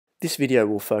This video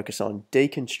will focus on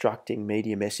deconstructing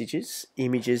media messages,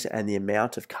 images, and the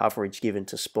amount of coverage given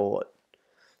to sport.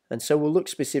 And so we'll look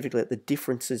specifically at the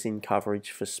differences in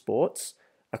coverage for sports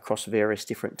across various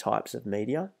different types of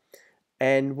media.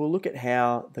 And we'll look at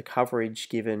how the coverage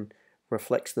given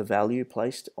reflects the value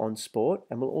placed on sport.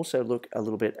 And we'll also look a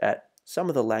little bit at some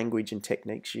of the language and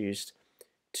techniques used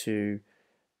to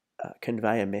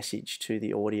convey a message to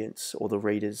the audience or the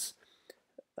readers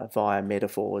via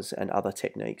metaphors and other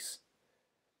techniques.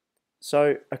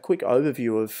 So a quick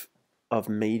overview of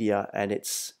media and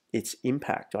its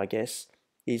impact, I guess,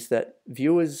 is that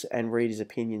viewers and readers'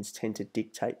 opinions tend to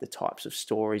dictate the types of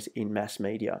stories in mass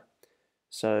media.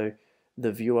 So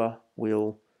the viewer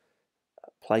will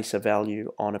place a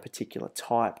value on a particular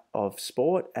type of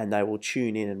sport and they will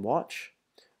tune in and watch,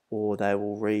 or they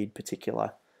will read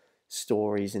particular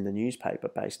stories in the newspaper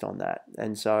based on that.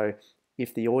 And so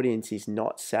if the audience is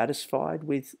not satisfied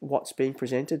with what's being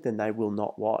presented, then they will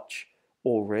not watch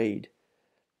or read.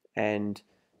 And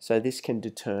so this can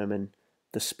determine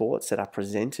the sports that are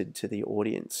presented to the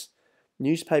audience.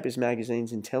 Newspapers,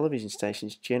 magazines, and television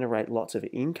stations generate lots of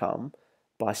income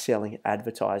by selling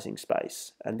advertising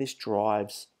space, and this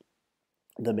drives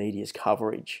the media's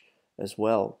coverage as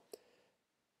well.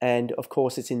 And of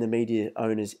course, it's in the media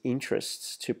owners'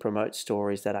 interests to promote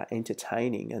stories that are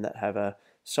entertaining and that have a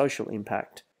social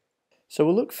impact. So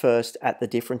we'll look first at the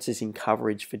differences in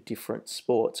coverage for different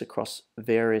sports across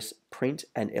various print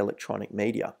and electronic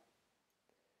media.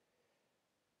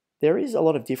 There is a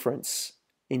lot of difference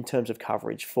in terms of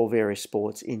coverage for various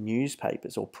sports in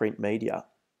newspapers or print media.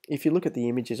 If you look at the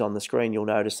images on the screen, you'll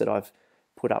notice that I've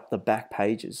put up the back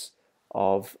pages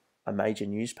of a major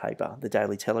newspaper, the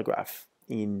Daily Telegraph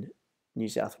in New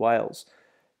South Wales.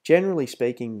 Generally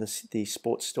speaking, the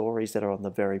sports stories that are on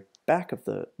the very back of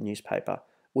the newspaper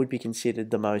would be considered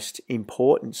the most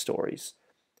important stories.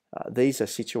 These are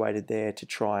situated there to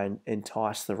try and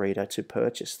entice the reader to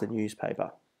purchase the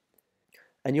newspaper.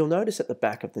 And you'll notice at the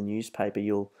back of the newspaper,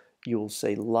 you'll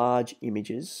see large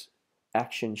images,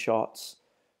 action shots,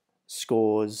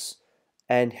 scores,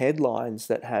 and headlines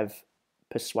that have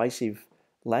persuasive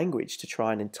language to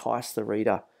try and entice the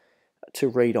reader to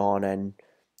read on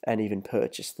and even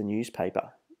purchase the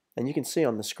newspaper. And you can see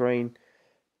on the screen,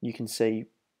 you can see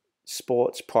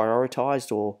sports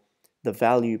prioritized, or the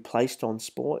value placed on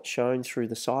sport shown through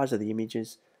the size of the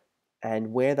images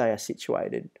and where they are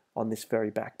situated on this very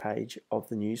back page of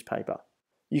the newspaper.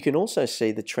 You can also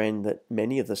see the trend that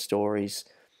many of the stories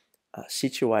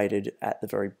situated at the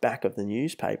very back of the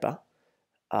newspaper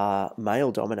are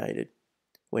male dominated.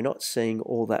 We're not seeing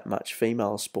all that much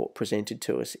female sport presented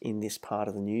to us in this part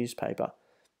of the newspaper.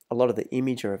 A lot of the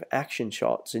image are of action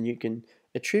shots, and you can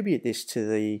attribute this to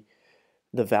the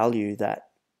value that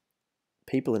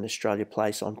people in Australia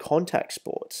place on contact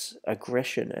sports,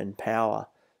 aggression and power,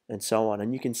 and so on.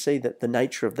 And you can see that the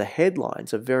nature of the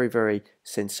headlines are very, very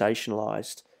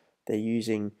sensationalized. They're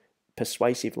using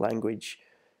persuasive language,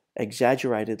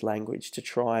 exaggerated language to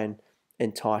try and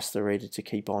entice the reader to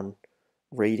keep on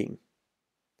reading.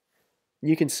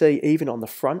 You can see even on the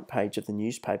front page of the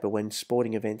newspaper, when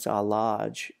sporting events are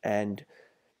large and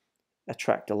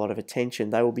attract a lot of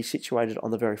attention, they will be situated on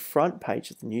the very front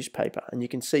page of the newspaper. And you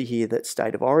can see here that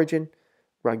State of Origin,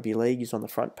 Rugby League, is on the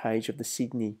front page of the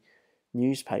Sydney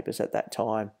newspapers at that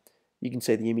time. You can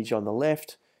see the image on the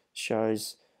left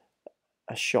shows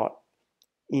a shot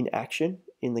in action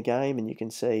in the game, and you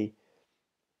can see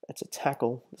it's a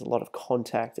tackle. There's a lot of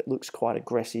contact. It looks quite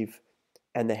aggressive,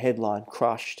 and the headline,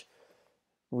 "Crushed,"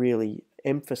 really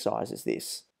emphasizes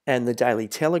this. And the Daily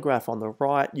Telegraph on the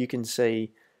right, you can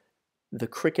see the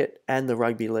cricket and the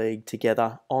rugby league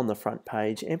together on the front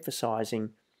page,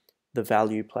 emphasizing the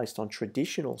value placed on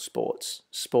traditional sports,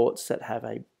 sports that have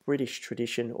a British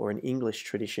tradition or an English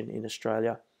tradition in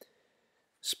Australia,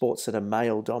 sports that are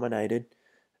male dominated,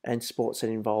 and sports that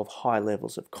involve high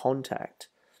levels of contact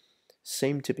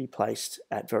seem to be placed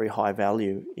at very high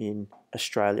value in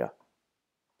Australia.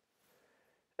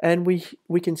 And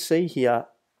we can see here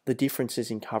the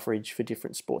differences in coverage for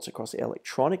different sports across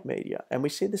electronic media, and we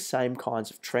see the same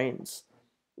kinds of trends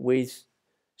with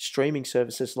streaming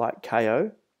services like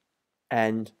KO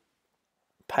and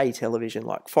pay television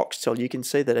like Foxtel. You can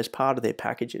see that as part of their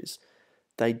packages,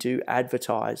 they do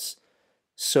advertise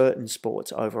certain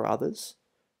sports over others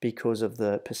because of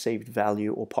the perceived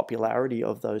value or popularity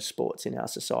of those sports in our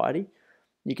society.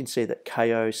 You can see that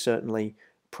KO certainly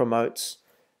promotes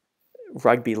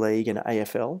rugby league and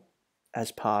AFL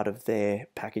as part of their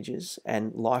packages,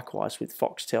 and likewise with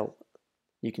Foxtel.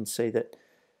 You can see that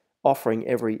offering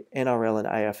every NRL and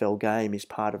AFL game is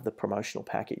part of the promotional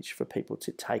package for people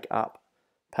to take up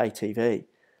pay TV.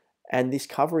 And this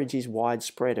coverage is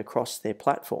widespread across their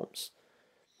platforms.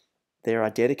 There are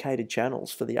dedicated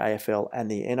channels for the AFL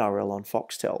and the NRL on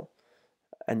Foxtel,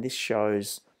 and this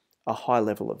shows a high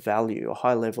level of value, a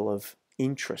high level of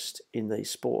interest in these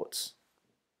sports.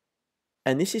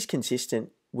 And this is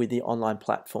consistent with the online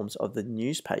platforms of the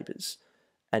newspapers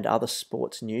and other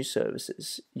sports news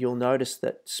services. You'll notice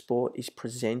that sport is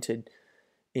presented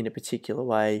in a particular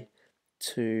way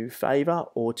to favour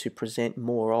or to present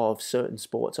more of certain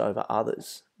sports over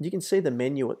others. You can see the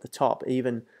menu at the top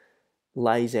even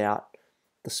lays out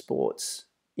the sports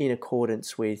in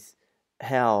accordance with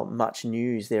how much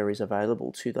news there is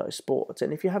available to those sports.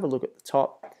 And if you have a look at the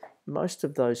top, most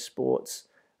of those sports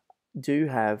do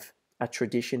have a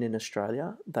tradition in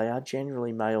Australia. They are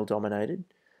generally male dominated,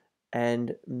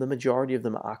 and the majority of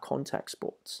them are contact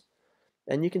sports.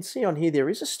 And you can see on here there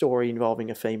is a story involving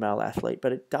a female athlete,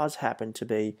 but it does happen to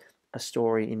be a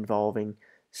story involving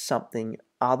something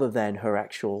other than her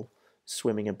actual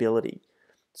swimming ability.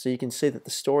 So you can see that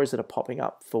the stories that are popping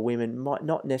up for women might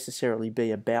not necessarily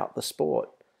be about the sport,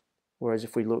 whereas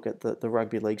if we look at the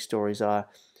rugby league stories are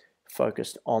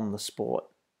focused on the sport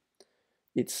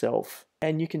itself.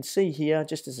 And you can see here,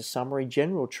 just as a summary,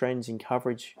 general trends in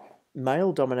coverage.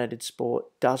 Male-dominated sport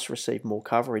does receive more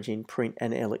coverage in print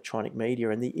and electronic media,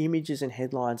 and the images and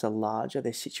headlines are larger.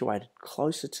 They're situated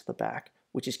closer to the back,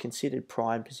 which is considered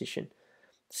prime position.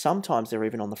 Sometimes they're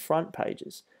even on the front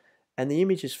pages. And the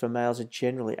images for males are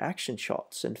generally action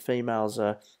shots, and females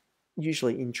are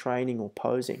usually in training or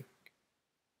posing.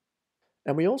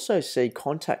 And we also see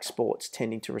contact sports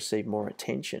tending to receive more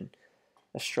attention.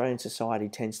 Australian society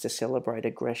tends to celebrate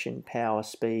aggression, power,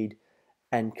 speed,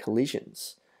 and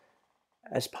collisions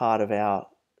as part of our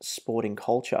sporting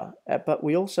culture. But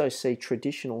we also see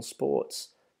traditional sports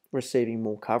receiving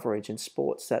more coverage and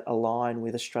sports that align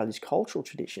with Australia's cultural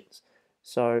traditions.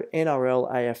 So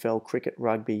NRL, AFL, cricket,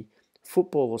 rugby,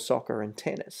 football or soccer, and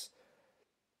tennis.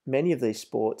 Many of these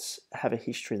sports have a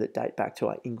history that date back to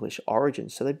our English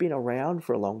origins. So they've been around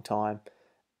for a long time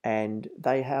and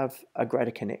they have a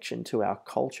greater connection to our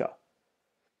culture.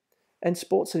 And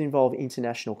sports that involve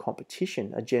international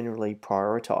competition are generally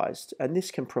prioritised, and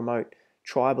this can promote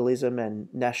tribalism and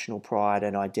national pride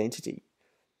and identity.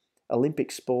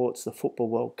 Olympic sports, the Football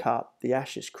World Cup, the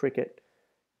Ashes cricket,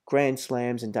 Grand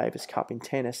Slams and Davis Cup in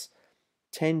tennis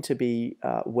tend to be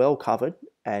well covered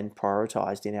and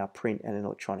prioritised in our print and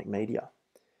electronic media.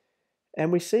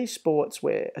 And we see sports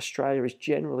where Australia is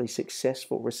generally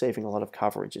successful receiving a lot of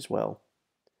coverage as well.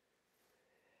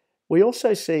 We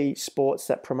also see sports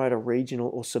that promote a regional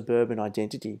or suburban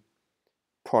identity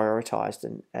prioritised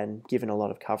and given a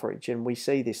lot of coverage. And we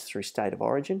see this through state of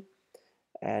origin,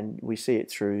 and we see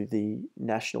it through the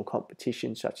national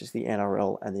competitions such as the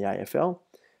NRL and the AFL.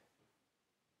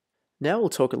 Now we'll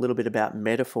talk a little bit about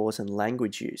metaphors and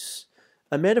language use.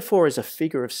 A metaphor is a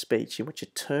figure of speech in which a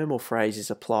term or phrase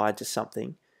is applied to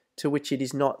something to which it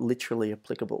is not literally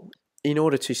applicable, in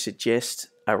order to suggest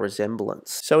a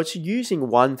resemblance. So it's using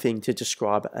one thing to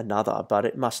describe another, but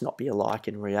it must not be alike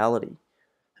in reality.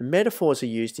 And metaphors are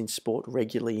used in sport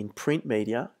regularly in print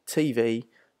media, TV,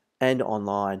 and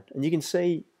online. And you can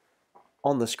see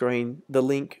on the screen the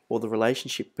link or the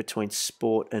relationship between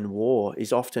sport and war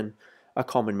is often a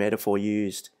common metaphor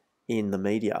used in the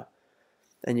media.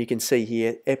 And you can see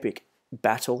here epic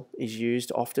battle is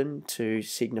used often to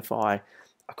signify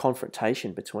a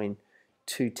confrontation between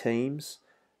two teams,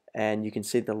 and you can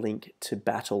see the link to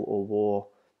battle or war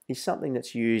is something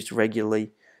that's used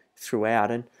regularly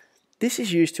throughout, and this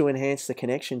is used to enhance the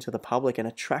connection to the public and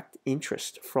attract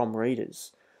interest from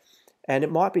readers. And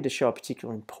it might be to show a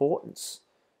particular importance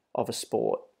of a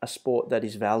sport that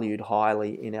is valued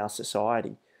highly in our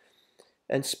society.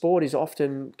 And sport is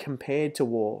often compared to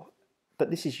war,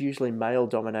 but this is usually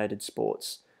male-dominated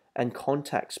sports and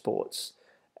contact sports.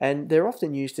 And they're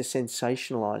often used to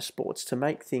sensationalize sports, to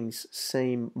make things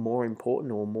seem more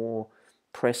important or more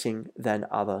pressing than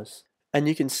others. And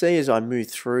you can see as I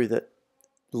move through that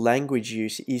language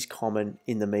use is common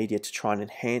in the media to try and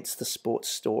enhance the sports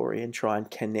story and try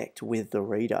and connect with the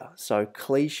reader. So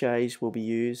cliches will be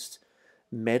used,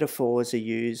 metaphors are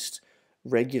used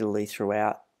regularly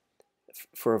throughout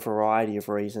for a variety of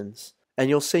reasons. And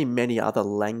you'll see many other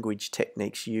language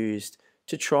techniques used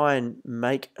to try and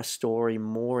make a story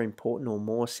more important or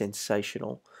more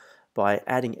sensational by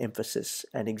adding emphasis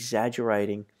and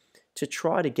exaggerating to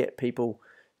try to get people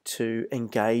to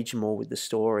engage more with the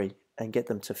story and get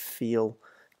them to feel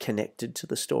connected to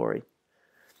the story.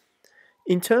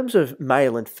 In terms of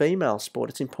male and female sport,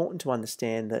 it's important to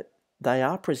understand that they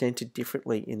are presented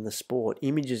differently in the sport.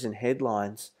 Images and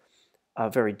headlines are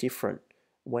very different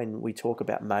when we talk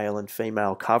about male and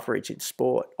female coverage in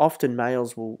sport. Often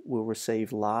males will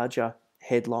receive larger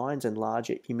headlines and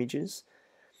larger images.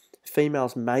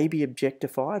 Females may be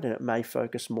objectified and it may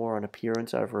focus more on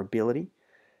appearance over ability.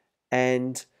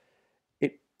 And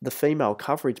the female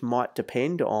coverage might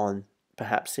depend on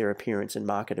perhaps their appearance and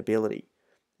marketability.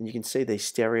 And you can see these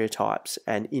stereotypes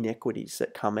and inequities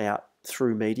that come out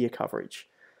through media coverage.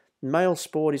 Male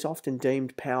sport is often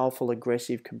deemed powerful,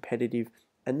 aggressive, competitive,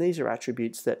 and these are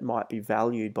attributes that might be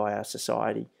valued by our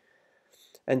society.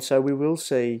 And so we will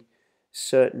see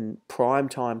certain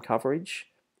primetime coverage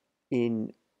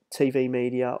in TV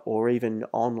media or even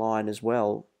online as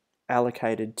well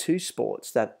allocated to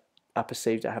sports that are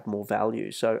perceived to have more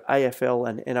value. So AFL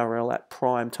and NRL at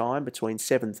prime time between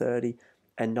 7:30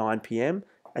 and 9 p.m.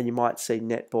 and you might see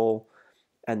netball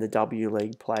and the W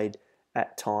League played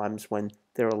at times when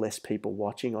there are less people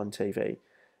watching on TV.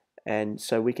 And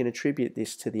so we can attribute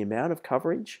this to the amount of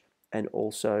coverage and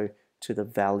also to the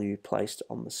value placed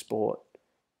on the sport.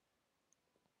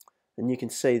 And you can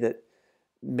see that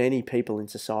many people in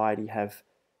society have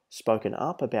spoken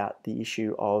up about the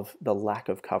issue of the lack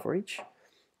of coverage.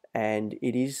 And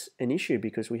it is an issue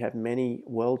because we have many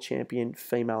world champion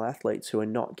female athletes who are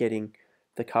not getting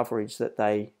the coverage that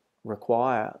they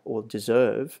require or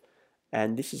deserve.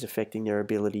 And this is affecting their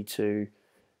ability to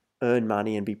earn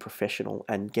money and be professional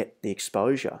and get the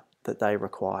exposure that they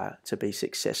require to be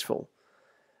successful.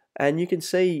 And you can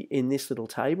see in this little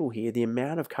table here the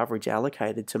amount of coverage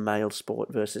allocated to male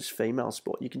sport versus female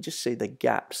sport. You can just see the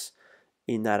gaps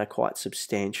in that are quite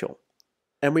substantial.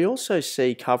 And we also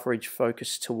see coverage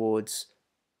focused towards,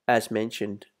 as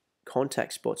mentioned,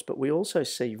 contact sports, but we also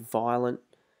see violent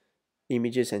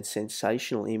images and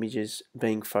sensational images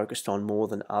being focused on more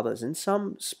than others. And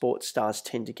some sports stars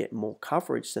tend to get more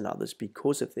coverage than others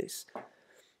because of this.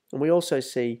 And we also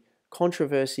see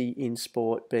controversy in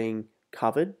sport being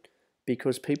covered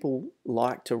because people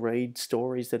like to read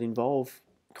stories that involve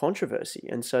controversy.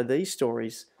 And so these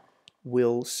stories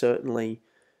will certainly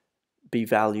be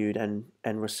valued and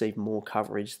receive more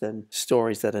coverage than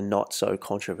stories that are not so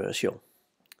controversial.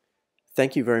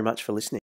 Thank you very much for listening.